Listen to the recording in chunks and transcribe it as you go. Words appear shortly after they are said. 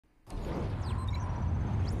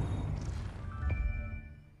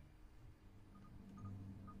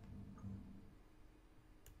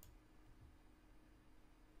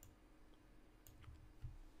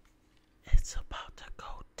It's about to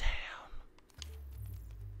go down.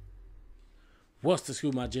 What's the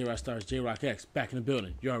scoop, my J-Rock stars? JayrockX back in the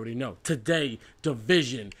building. You already know. Today,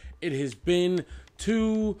 Division. It has been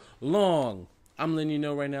too long. I'm letting you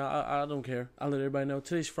know right now. I don't care. I'll let everybody know.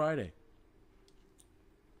 Today's Friday.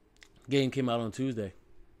 Game came out on Tuesday.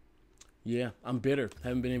 Yeah, I'm bitter.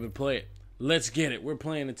 Haven't been able to play it. Let's get it. We're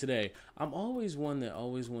playing it today. I'm always one that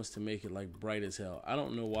always wants to make it like bright as hell. I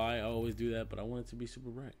don't know why I always do that, but I want it to be super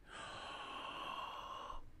bright.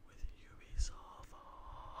 With Ubisoft.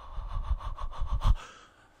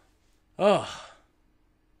 Oh.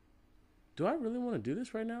 Do I really want to do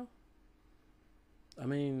this right now? I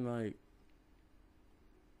mean, like...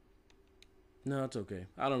 No, it's okay.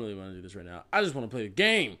 I don't really want to do this right now. I just want to play the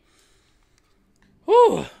game.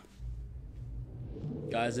 Whew.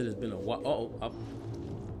 Guys, it has been a while. Uh-oh.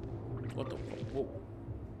 What the fuck? Whoa.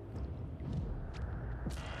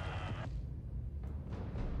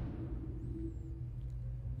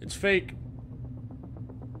 It's fake.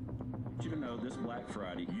 Did you know this Black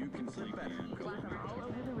Friday you can sleep in? All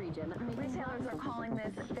over the region. Retailers are calling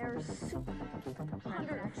this their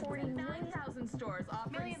 149,000 stores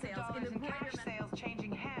offering sales in the cash sales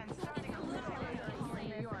changing hands starting on New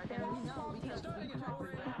York.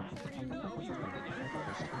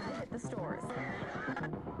 Hit the stores.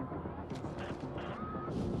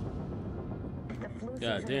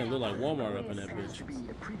 God damn, look like Walmart up in that bitch. To be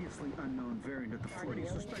a previously unknown variant of the flu,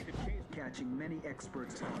 suspected case catching many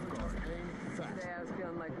experts off guard. Today I was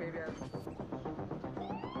feeling like maybe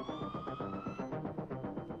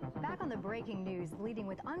Back on the breaking news, leading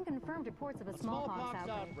with unconfirmed reports of a smallpox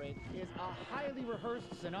outbreak. Is a highly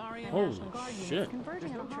rehearsed scenario. Holy shit.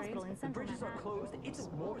 Converging on a hospital in central Bridges are Manhattan. closed.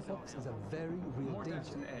 Smallpox is a very real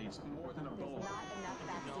danger. More than a bowl.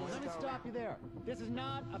 Let me stop you there. This is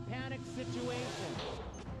not a panic situation.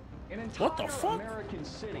 What the fuck? American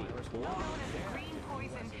city. known as green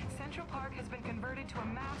poison. Central Park has been converted to a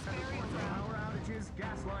mass burial ground. Power outages,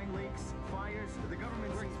 gas line leaks, fires. The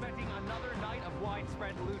government's Expecting another night of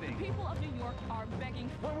widespread looting. People of New York are begging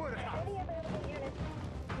for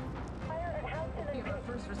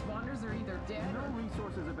first responders are either dead no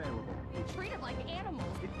resources available. treated like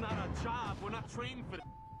animals. It's not a job. We're not trained for that.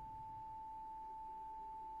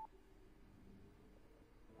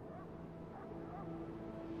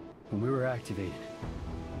 When we were activated,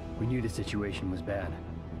 we knew the situation was bad.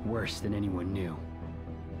 Worse than anyone knew.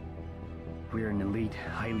 We are an elite,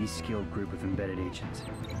 highly skilled group of embedded agents.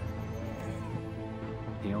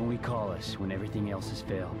 They only call us when everything else has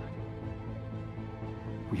failed.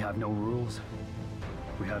 We have no rules.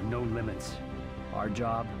 We have no limits. Our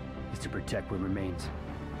job is to protect what remains.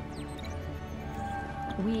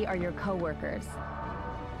 We are your co-workers.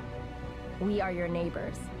 We are your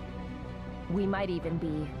neighbors. We might even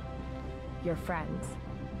be your friends.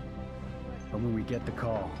 But when we get the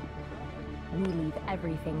call, We leave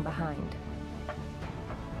everything behind.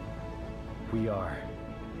 we are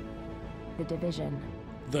The Division.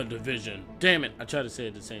 The Division. Damn it. I tried to say it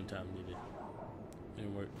at the same time. It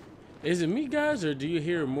didn't work. Is it me, guys, or do you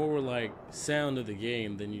hear more like sound of the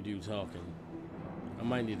game than you do talking? I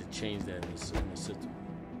might need to change that in the system.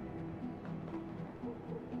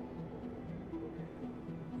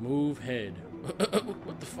 Move head.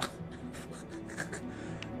 What the fuck?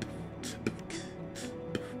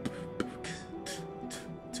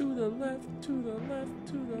 To the left, to the left,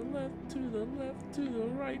 to the left, to the left, to the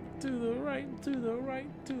right, to the right, to the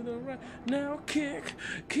right, to the right. Now kick,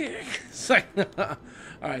 kick. It's like,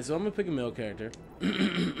 alright, so I'm gonna pick a male character.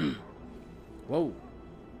 Whoa.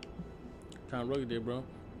 Kind of rugged there, bro.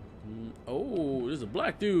 Oh, there's a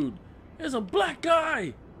black dude. There's a black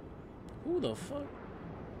guy. Who the fuck?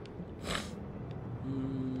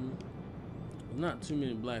 Not too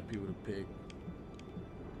many black people to pick.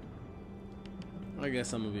 I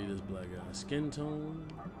guess I'm gonna be this black guy. Skin tone.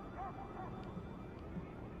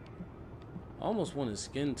 I almost want his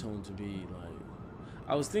skin tone to be like.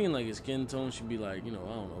 I was thinking like his skin tone should be like, you know,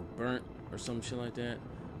 I don't know, burnt or some shit like that.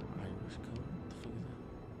 Alright, which color? What the fuck is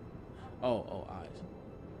that? Oh, eyes.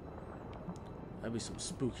 That'd be some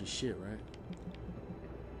spooky shit, right?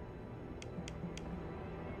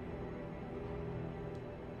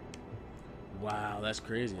 Wow, that's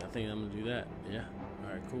crazy. I think I'm gonna do that. Yeah.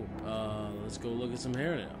 Alright, cool. Let's go look at some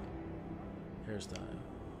hair now. Hairstyle.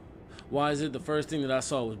 Why is it the first thing that I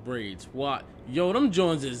saw was braids? What? Yo, them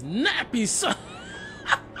joints is nappy, son.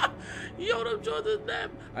 Yo, them joints is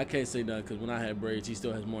nappy. I can't say nothing because when I had braids, he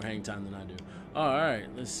still has more hang time than I do. Alright,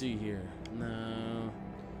 let's see here. Now,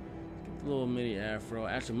 get the little mini afro.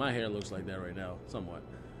 Actually, my hair looks like that right now, somewhat.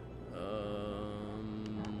 I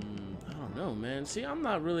don't know, man. See, I'm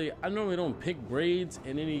not really. I normally don't pick braids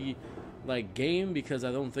in any like game because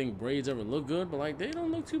I don't think braids ever look good, but like they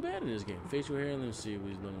don't look too bad in this game. Facial hair, let me see what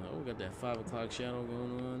he's looking like. Oh, we got that 5 o'clock shadow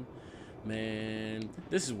going on. Man,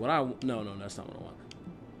 this is what I no, that's not what I want.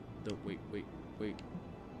 Wait.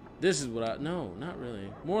 This is what I no, not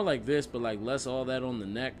really. More like this, but like less all that on the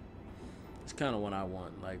neck. It's kind of what I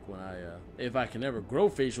want. Like when I if I can ever grow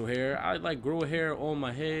facial hair, I like grow hair on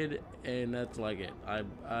my head, and that's like it. I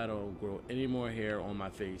don't grow any more hair on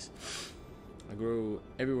my face. I grow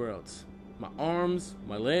everywhere else. My arms,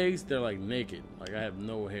 my legs, they're like naked. Like I have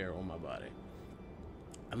no hair on my body.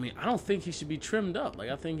 I mean, I don't think he should be trimmed up. Like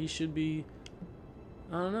I think he should be,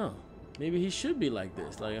 I don't know. Maybe he should be like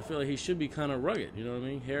this. Like I feel like he should be kind of rugged. You know what I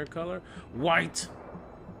mean? Hair color, white.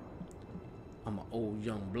 I'm an old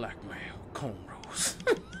young black man with cornrows.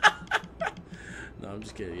 No, I'm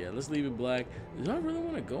just kidding. Yeah, let's leave it black. Do I really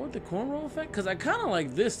want to go with the cornrow effect? Because I kind of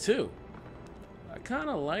like this too.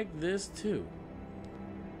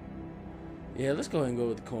 Yeah, let's go ahead and go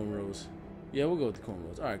with the cornrows. Yeah, we'll go with the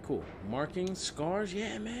cornrows. All right, cool. Markings, scars.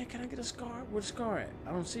 Yeah, man, can I get a scar? Where's scar at?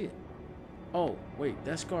 I don't see it. Oh, wait,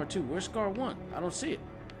 that's scar 2. Where's scar 1? I don't see it.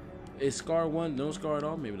 Is scar 1 no scar at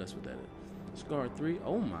all? Maybe that's what that is. Scar 3.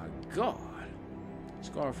 Oh my god.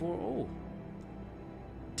 Scar 4. Oh.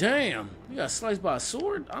 Damn. You got sliced by a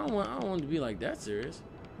sword? I don't want it to be like that serious.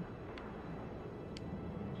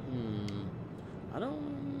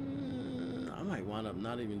 I might wind up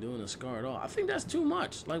not even doing a scar at all. I think that's too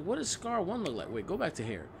much. Like, what does scar 1 look like? Wait, go back to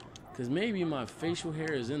hair. Because maybe my facial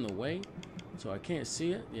hair is in the way, so I can't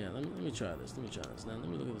see it. Yeah, let me try this. Now, let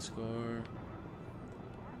me look at the scar.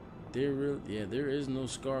 There is no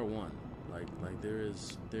scar 1. Like there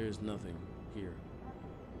is nothing here.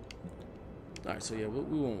 All right, so yeah,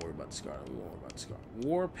 we won't worry about the scar.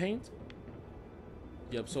 War paint.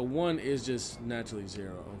 Yep. So 1 is just naturally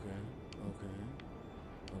 0. Okay.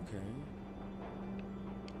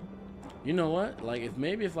 You know what? Like if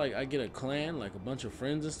like I get a clan, like a bunch of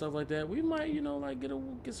friends and stuff like that, we might, you know, like get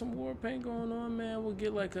some war paint going on, man. We'll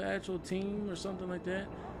get like an actual team or something like that.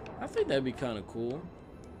 I think that'd be kind of cool.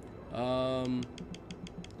 I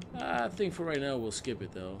think for right now we'll skip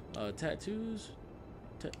it though. Tattoos.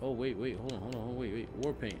 Oh wait, hold on, wait.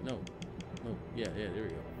 War paint. No. Yeah, there we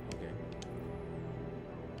go. Okay.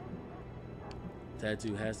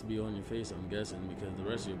 Tattoo has to be on your face, I'm guessing, because the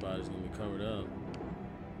rest of your body's gonna be covered up.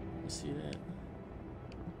 See that?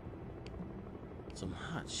 Some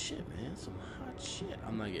hot shit, man. Some hot shit.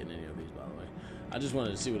 I'm not getting any of these, by the way. I just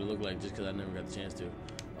wanted to see what it looked like just because I never got the chance to.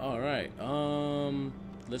 Alright.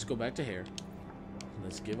 Let's go back to hair.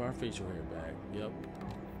 Let's give our facial hair back. Yep.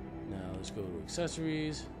 Now let's go to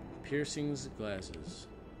accessories. Piercings, glasses.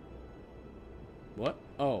 What?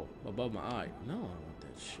 Oh, above my eye. No, I don't want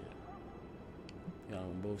that shit. Got it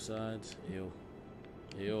on both sides. Ew.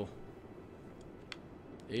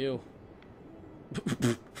 I'm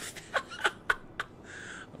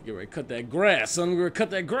getting ready to cut that grass, son. We're gonna cut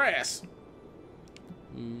that grass.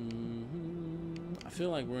 I feel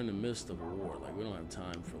like we're in the midst of a war. Like we don't have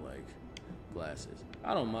time for like glasses.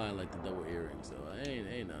 I don't mind like the double earrings though.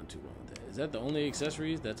 Ain't nothing too wrong with that. Is that the only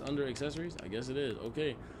accessories that's under accessories? I guess it is.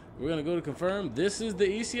 Okay, we're gonna go to confirm. This is the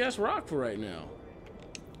ECS rock for right now.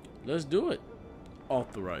 Let's do it.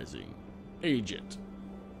 Authorizing agent.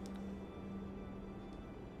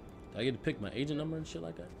 Do I get to pick my agent number and shit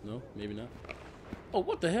like that? No, maybe not. Oh,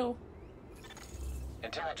 what the hell?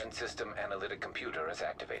 Intelligent system analytic computer is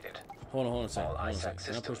activated. Hold on a second. All ISAC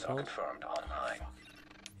systems are confirmed online.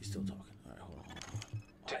 He's still talking. All right, hold on.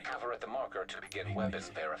 Take cover at the marker to begin weapon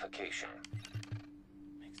verification.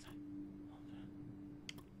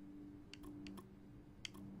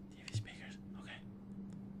 TV speakers. Okay.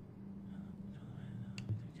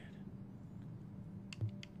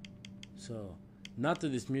 So, not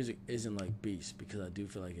that this music isn't like Beast, because I do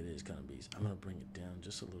feel like it is kind of Beast. I'm gonna bring it down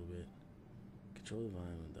just a little bit. Control the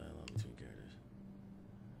volume and dialogue between characters.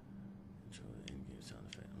 Control the in-game sound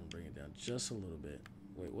effect. I'm gonna bring it down just a little bit.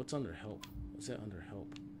 Wait, what's under help? What's that under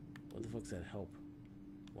help? What the fuck's that help?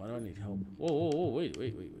 Why do I need help? Whoa, wait.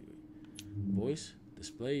 Voice,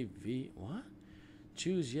 display, what?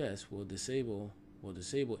 Choose yes will disable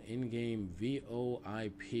in-game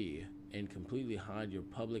VoIP and completely hide your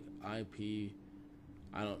public IP.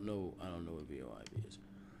 I don't know what VoIP is.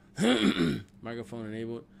 Microphone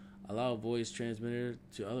enabled. Allow voice transmitter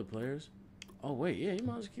to other players. Oh wait, yeah, you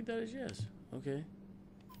might as well keep that as yes. Okay.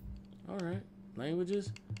 Alright.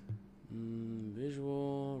 Languages.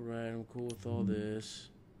 Visual. Right, I'm cool with all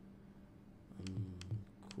this.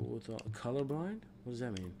 Cool with all colorblind? What does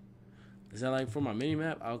that mean? Is that like for my mini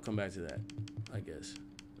map? I'll come back to that, I guess.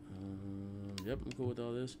 Yep, I'm cool with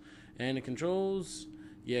all this. And the controls.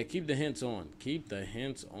 Yeah, keep the hints on. Keep the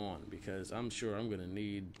hints on, because I'm sure I'm gonna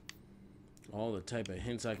need all the type of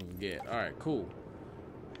hints I can get. All right, cool.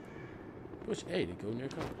 Push A to go near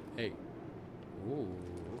cover. A. Ooh,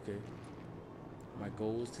 okay. My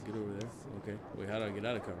goal is to get over there. Okay. Wait, how do I get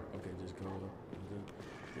out of cover? Okay, just go.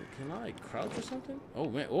 Can I like crouch or something? Oh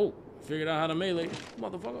man. Oh, figured out how to melee,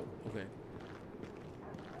 motherfucker. Okay.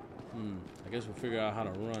 I guess we'll figure out how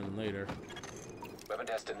to run later. Weapon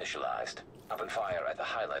test initialized. Open fire at the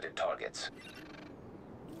highlighted targets.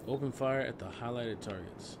 Open fire at the highlighted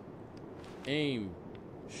targets. Aim.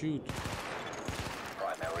 Shoot.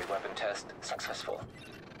 Primary weapon test successful.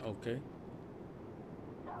 Okay.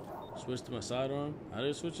 Switch to my sidearm. How do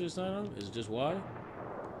I switch to the sidearm? Is it just Y?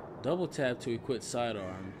 Double tap to equip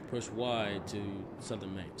sidearm. Push Y to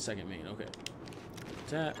second main. Okay.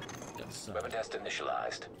 Tap. Yes. Weapon test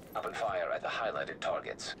initialized. Open fire at the highlighted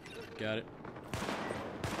targets. Got it.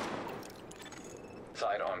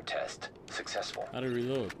 Sidearm test successful. How to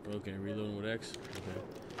reload? Okay, reloading with X. Okay.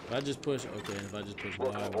 If I just push, okay. If I just push Y,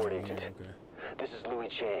 Welcome aboard, Agent. okay. This is Louis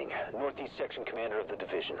Chang, Northeast Section Commander of the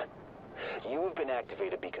Division. You have been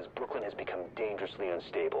activated because Brooklyn has become dangerously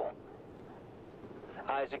unstable.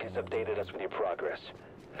 Isaac has updated us with your progress.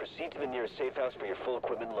 Proceed to the nearest safe house for your full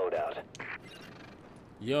equipment loadout.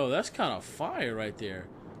 Yo, that's kind of fire right there.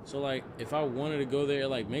 So like, if I wanted to go there, it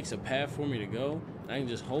like makes a path for me to go, and I can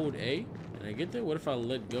just hold A and I get there. What if I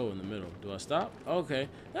let go in the middle? Do I stop? Okay,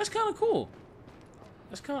 that's kind of cool.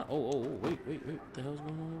 That's kind of. Oh, wait. What the hell's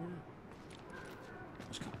going on over there?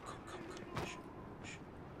 Let's come. Shh.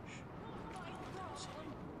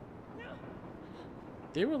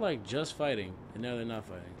 They were like just fighting, and now they're not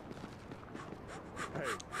fighting.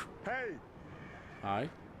 Hey. Hi.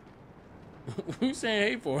 What are you saying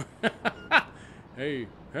hey for? Hey.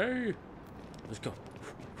 Let's go.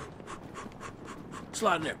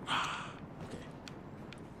 Slide in there. Okay.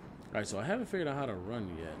 Alright, so I haven't figured out how to run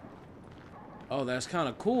yet. Oh, that's kind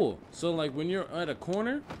of cool. So, like, when you're at a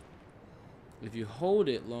corner, if you hold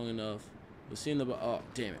it long enough, you'll see in the... Oh,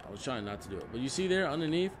 damn it. I was trying not to do it. But you see there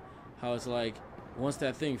underneath how it's like, once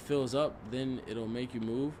that thing fills up, then it'll make you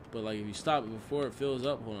move. But, like, if you stop it before it fills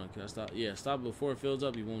up... Hold on, can I stop? Yeah, stop it before it fills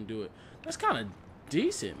up, you won't do it. That's kind of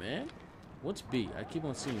decent, man. What's B? I keep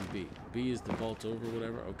on seeing B. B is the vault over,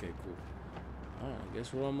 whatever. Okay, cool. Alright, I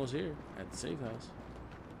guess we're almost here at the safe house.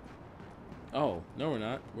 Oh, no we're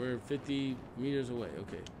not. We're 50 meters away.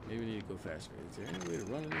 Okay, maybe we need to go faster. Is there any way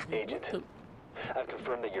to run in this game? Agent, I've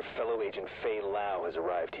confirmed that your fellow agent Faye Lau has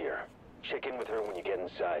arrived here. Check in with her when you get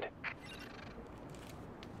inside.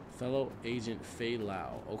 Fellow agent Faye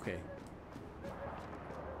Lau. Okay.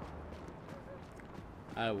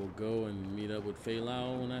 I will go and meet up with Faye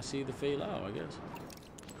Lau when I see the Faye Lau, I guess.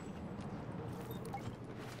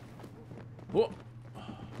 Whoa!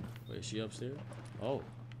 Wait, is she upstairs? Oh.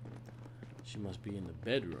 She must be in the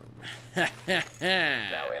bedroom.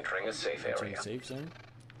 Now entering a safe area. Safe zone?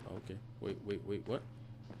 Okay. Wait, what?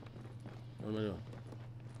 What am I doing?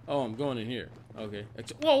 Oh, I'm going in here. Okay.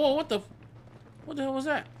 Whoa, what the hell was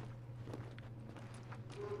that?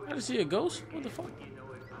 I just see a ghost? What the fuck?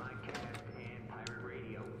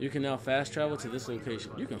 You can now fast travel to this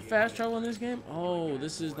location. You can fast travel in this game? Oh,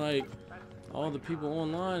 this is like all the people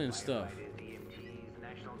online and stuff.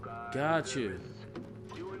 Got you.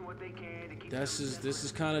 This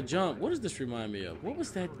is kind of jump. What does this remind me of? What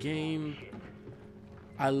was that game?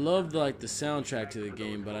 I loved like the soundtrack to the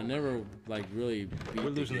game, but I never like really beat We're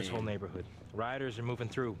losing the this game. whole neighborhood. Rioters are moving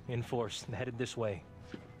through in force and headed this way.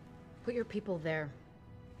 Put your people there.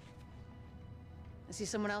 I see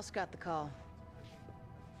someone else got the call.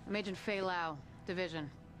 I'm Agent Faye Lau, Division.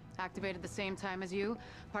 Activated the same time as you,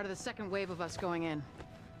 part of the second wave of us going in.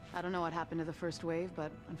 I don't know what happened to the first wave,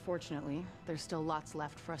 but unfortunately, there's still lots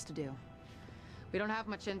left for us to do. We don't have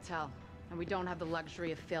much intel, and we don't have the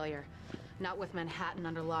luxury of failure. Not with Manhattan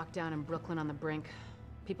under lockdown and Brooklyn on the brink.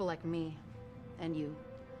 People like me, and you,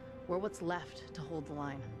 we're what's left to hold the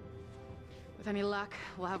line. With any luck,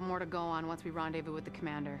 we'll have more to go on once we rendezvous with the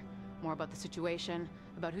commander. More about the situation,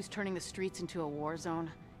 about who's turning the streets into a war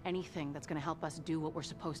zone. Anything that's gonna help us do what we're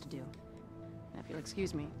supposed to do. And if you'll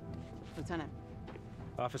excuse me, Lieutenant.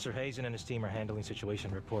 Officer Hazen and his team are handling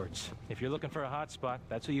situation reports. If you're looking for a hotspot,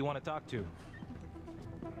 that's who you want to talk to.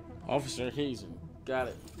 Officer Hazen. Got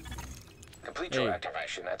it. Complete your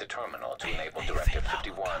activation at the terminal to enable Directive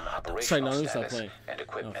 51 operational status and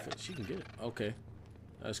equipment. Oh, she can get it. Okay.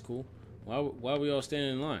 That's cool. Why are we all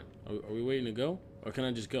standing in line? Are we waiting to go? Or can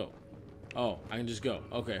I just go? Oh, I can just go.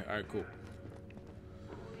 Okay, alright, cool.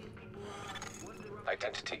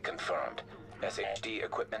 Identity confirmed. SHD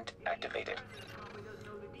equipment activated.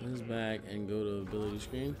 Lens back and go to ability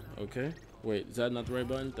screen. Okay. Wait, is that not the right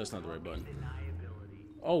button? That's not the right button.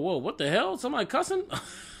 Oh, whoa, what the hell? Somebody cussing?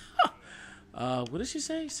 What did she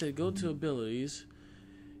say? She said go to abilities.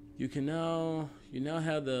 You now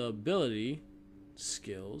have the ability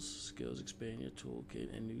skills expand your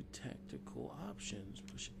toolkit and new tactical options.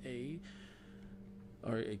 Push A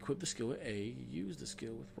or equip the skill with A. Use the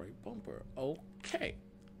skill with right bumper. Okay.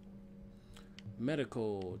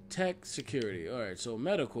 Medical, tech, security. All right, so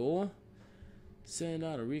medical. Send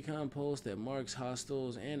out a recon post that marks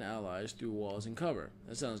hostiles and allies through walls and cover.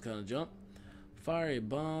 That sounds kind of jump. Fire a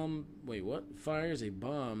bomb. Wait, what? Fires a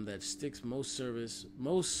bomb that sticks most surfaces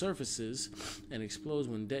and explodes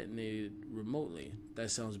when detonated remotely. That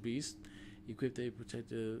sounds beast. Equip a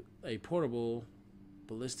portable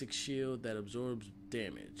ballistic shield that absorbs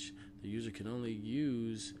damage. The user can only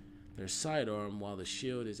use their sidearm while the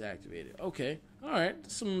shield is activated. Okay, all right.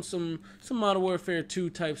 Some Modern Warfare 2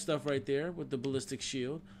 type stuff right there with the ballistic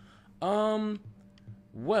shield. Well,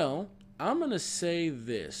 I'm gonna say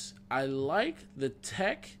this. I like the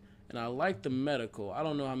tech and I like the medical. I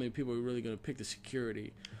don't know how many people are really gonna pick the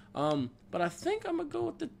security. But I think I'm gonna go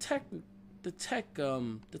with the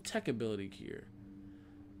tech ability here.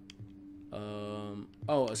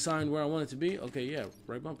 Oh, assigned where I want it to be? Okay, yeah,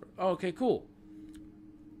 right bumper. Oh, okay, cool.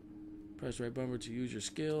 Press right bumper to use your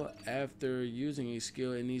skill. After using a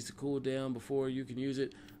skill, it needs to cool down before you can use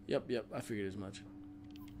it. Yep, I figured as much.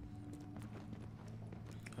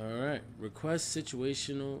 Alright. Request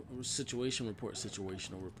situation report.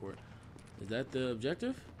 Is that the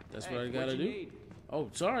objective? That's what I gotta do? Need? Oh,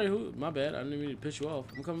 sorry, my bad. I didn't mean to piss you off.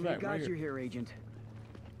 I'm coming back. Glad you're here, Agent.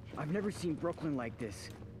 I've never seen Brooklyn like this.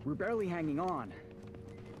 We're barely hanging on.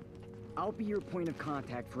 I'll be your point of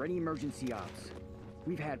contact for any emergency ops.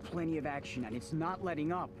 We've had plenty of action, and it's not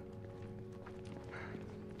letting up.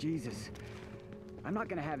 Jesus. I'm not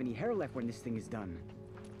gonna have any hair left when this thing is done.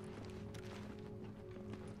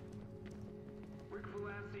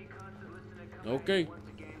 Okay.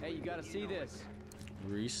 Hey, you gotta see this.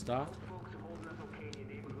 Restock.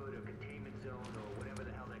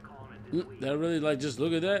 That really, like, just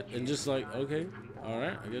look at that and just like, okay.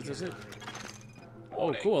 Alright, I guess that's it.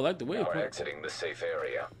 Oh, cool. I like the way we're exiting the safe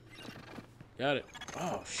area. Got it.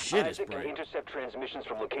 Oh, shit, it's Isaac bright. can intercept transmissions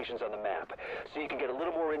from locations on the map, so you can get a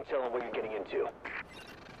little more intel on what you're getting into.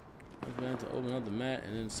 I'm going to open up the map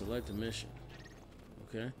and then select a mission.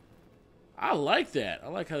 Okay. I like that. I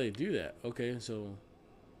like how they do that. Okay, so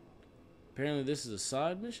apparently this is a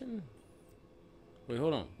side mission? Wait,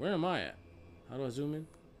 hold on. Where am I at? How do I zoom in?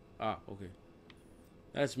 Ah, okay.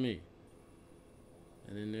 That's me.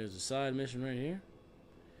 And then there's a side mission right here.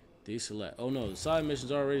 Deselect. Oh no, the side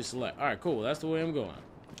mission's already select. Alright, cool. That's the way I'm going.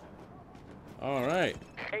 Alright.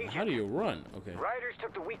 How do you run? Okay. Riders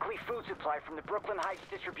took the weekly food supply from the Brooklyn Heights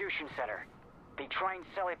Distribution Center. They try and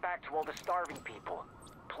sell it back to all the starving people.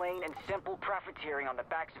 Plain and simple profiteering on the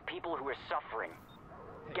backs of people who are suffering.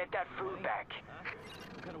 Get that food back.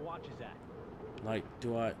 What kind of watch is that? Like,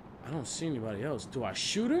 I don't see anybody else. Do I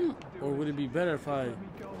shoot him? Or would it be better if I... Let me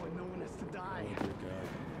go and no one has to die. Oh, my God.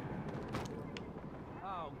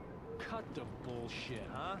 Oh, cut the bullshit,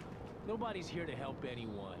 huh? Nobody's here to help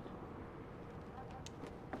anyone.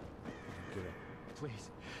 Get up.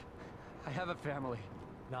 Please. I have a family.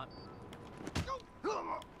 Not...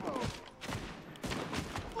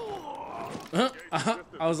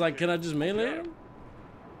 I was like, can I just melee him?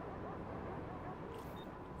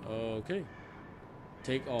 Okay.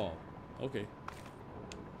 Take all. Okay.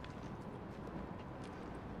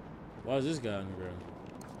 Why is this guy on the ground?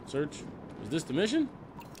 Search. Is this the mission?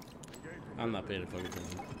 I'm not paying fucking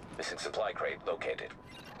attention. Missing supply crate located.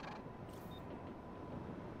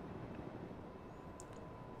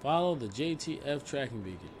 Follow the JTF tracking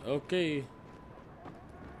beacon. Okay.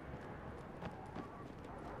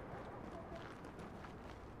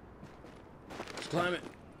 Let's climb it.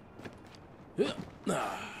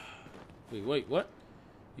 Wait, what?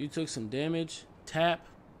 You took some damage. Tap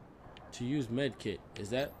to use medkit. Is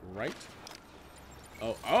that right?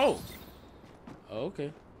 Oh,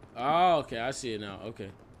 okay. Oh, okay, I see it now. Okay.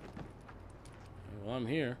 Well, I'm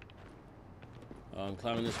here. Oh, I'm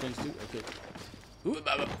climbing this fence too? Okay.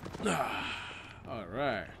 All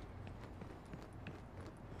right.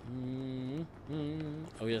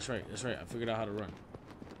 Oh, yeah, that's right. That's right. I figured out how to run.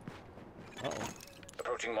 Uh-oh.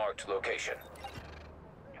 Approaching marked location.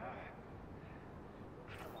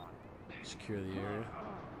 Secure the area.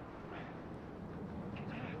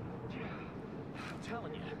 I'm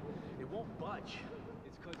telling you, it won't budge.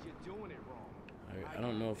 It's because you're doing it wrong. I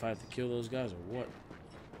don't know if I have to kill those guys or what.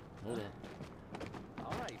 Hold on.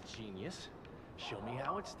 All right, genius. Show me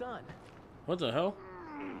how it's done. What the hell?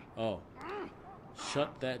 Oh.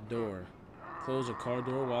 Shut that door. Close a car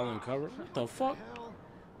door while in cover. What the fuck?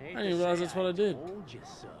 I didn't even realize that's what I did. Told you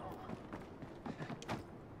so.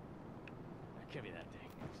 Give me that thing.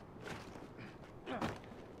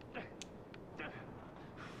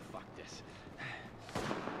 Fuck this.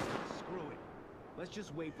 Screw it. Let's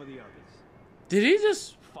just wait for the others. Did he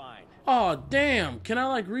just? Fine. Oh damn! Can I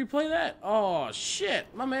like replay that? Oh shit!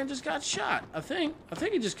 My man just got shot. I think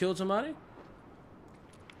he just killed somebody.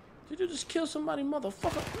 Did you just kill somebody,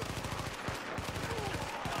 motherfucker?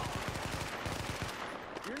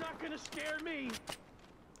 You're not gonna scare me.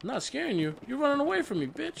 I'm not scaring you. You're running away from me,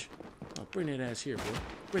 bitch. Oh, bring that ass here, boy.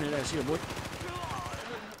 Bring that ass here, boy.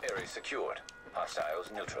 Area secured. Hostiles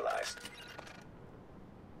neutralized.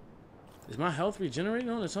 Is my health regenerating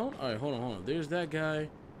on its own? All right, hold on. There's that guy.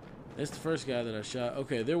 That's the first guy that I shot.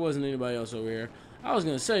 Okay, there wasn't anybody else over here. I was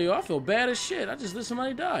gonna say, yo, I feel bad as shit. I just let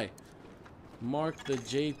somebody die. Mark the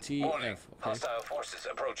JTF. Warning. Okay. Hostile forces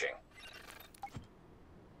approaching.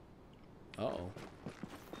 Uh-oh.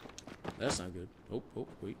 That's not good. Oh,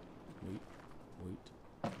 wait.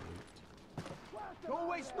 Don't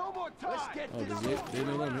waste no more time. Let's get Oh, this. they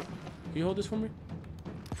know that, man. Can you hold this for me?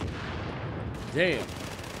 Damn.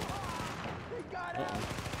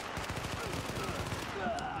 Uh-oh.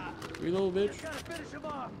 Reload, bitch. Finish him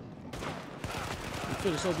off.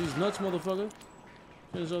 Finish off these nuts, motherfucker.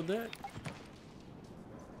 Finish off that.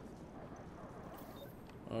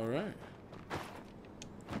 Alright.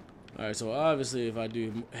 Alright, so obviously if I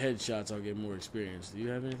do headshots, I'll get more experience. Do you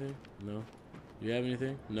have anything? No? You have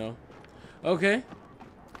anything? No? Okay.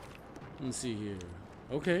 Let's see here.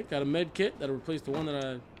 Okay, got a med kit that'll replace the one that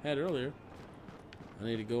I had earlier. I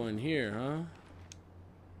need to go in here, huh?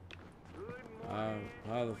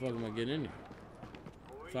 How the fuck am I getting in here?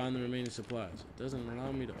 Find the remaining supplies. It doesn't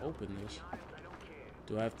allow me to open this.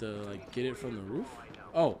 Do I have to, like, get it from the roof?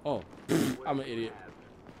 Oh. I'm an idiot.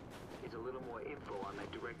 It's a little more info on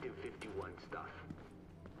that Directive 51 stuff.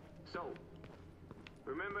 So,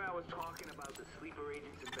 remember I was talking about the sleeper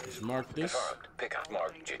agents embedded. Just mark this. Confirmed. Pickup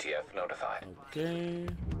marked. GTF notified. Okay.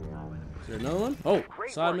 Is there another one? Oh,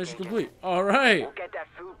 side mission complete. All right. We'll get that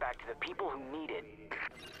food back to the people who need it.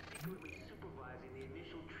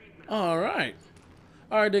 All right.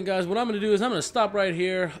 All right, then, guys. What I'm gonna do is I'm gonna stop right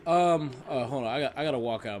here. Hold on. I gotta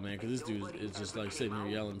walk out, man, because this dude is just like sitting here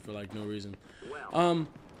yelling for like no reason.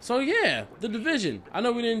 So yeah, The Division. I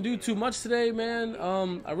know we didn't do too much today, man.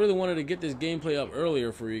 I really wanted to get this gameplay up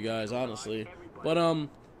earlier for you guys, honestly. But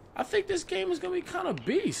I think this game is gonna be kind of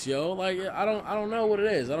beast, yo. Like I don't know what it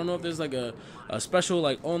is. I don't know if there's like a special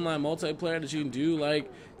like online multiplayer that you can do, like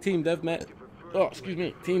team deathmatch. Oh, excuse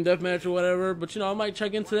me, team deathmatch or whatever. But you know, I might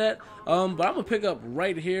check into that. But I'm gonna pick up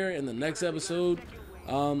right here in the next episode.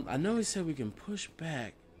 I know he said we can push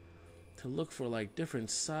back to look for like different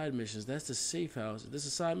side missions. That's the safe house. Is this a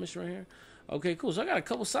side mission right here? Okay, cool. So I got a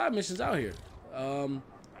couple side missions out here. I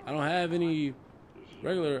don't have any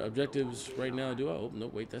regular objectives right now, do I? Oh, no,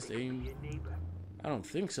 wait, that's the aim. I don't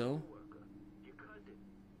think so.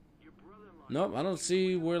 Nope, I don't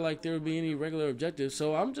see where like there would be any regular objectives.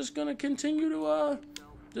 So I'm just gonna continue to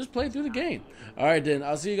just play through the game. All right, then.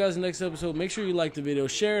 I'll see you guys in the next episode. Make sure you like the video,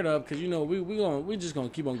 share it up, because you know we just gonna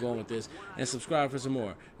keep on going with this, and subscribe for some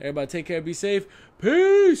more. Everybody, take care, be safe,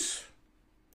 peace.